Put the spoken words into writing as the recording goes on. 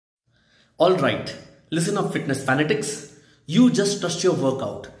Alright, listen up fitness fanatics. You just trust your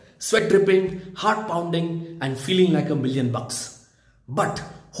workout, sweat dripping, heart pounding and feeling like $1,000,000. But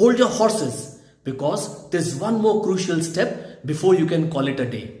hold your horses because there's one more crucial step before you can call it a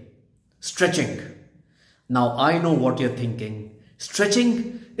day. Stretching. Now I know what you're thinking.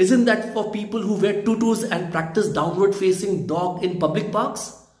 Stretching, isn't that for people who wear tutus and practice downward facing dog in public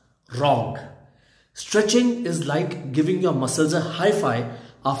parks? Wrong. Stretching is like giving your muscles a high five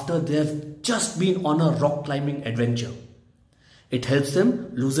after they've just been on a rock climbing adventure. It helps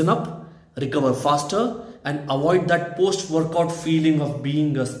them loosen up, recover faster and avoid that post-workout feeling of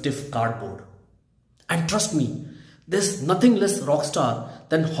being a stiff cardboard. And trust me, there's nothing less rockstar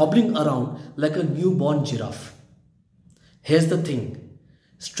than hobbling around like a newborn giraffe. Here's the thing,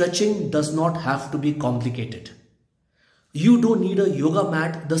 stretching does not have to be complicated. You don't need a yoga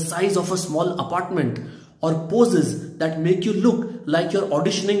mat the size of a small apartment or poses that make you look like you're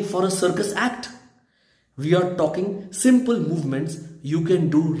auditioning for a circus act. We are talking simple movements you can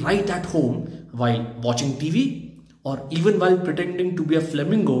do right at home while watching TV or even while pretending to be a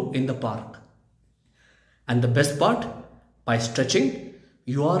flamingo in the park. And the best part, by stretching,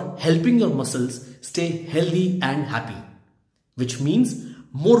 you are helping your muscles stay healthy and happy, which means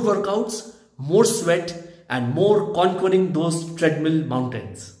more workouts, more sweat, and more conquering those treadmill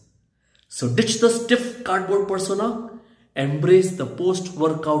mountains. So ditch the stiff cardboard persona, embrace the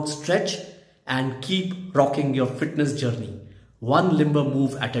post-workout stretch, and keep rocking your fitness journey, one limber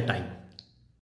move at a time.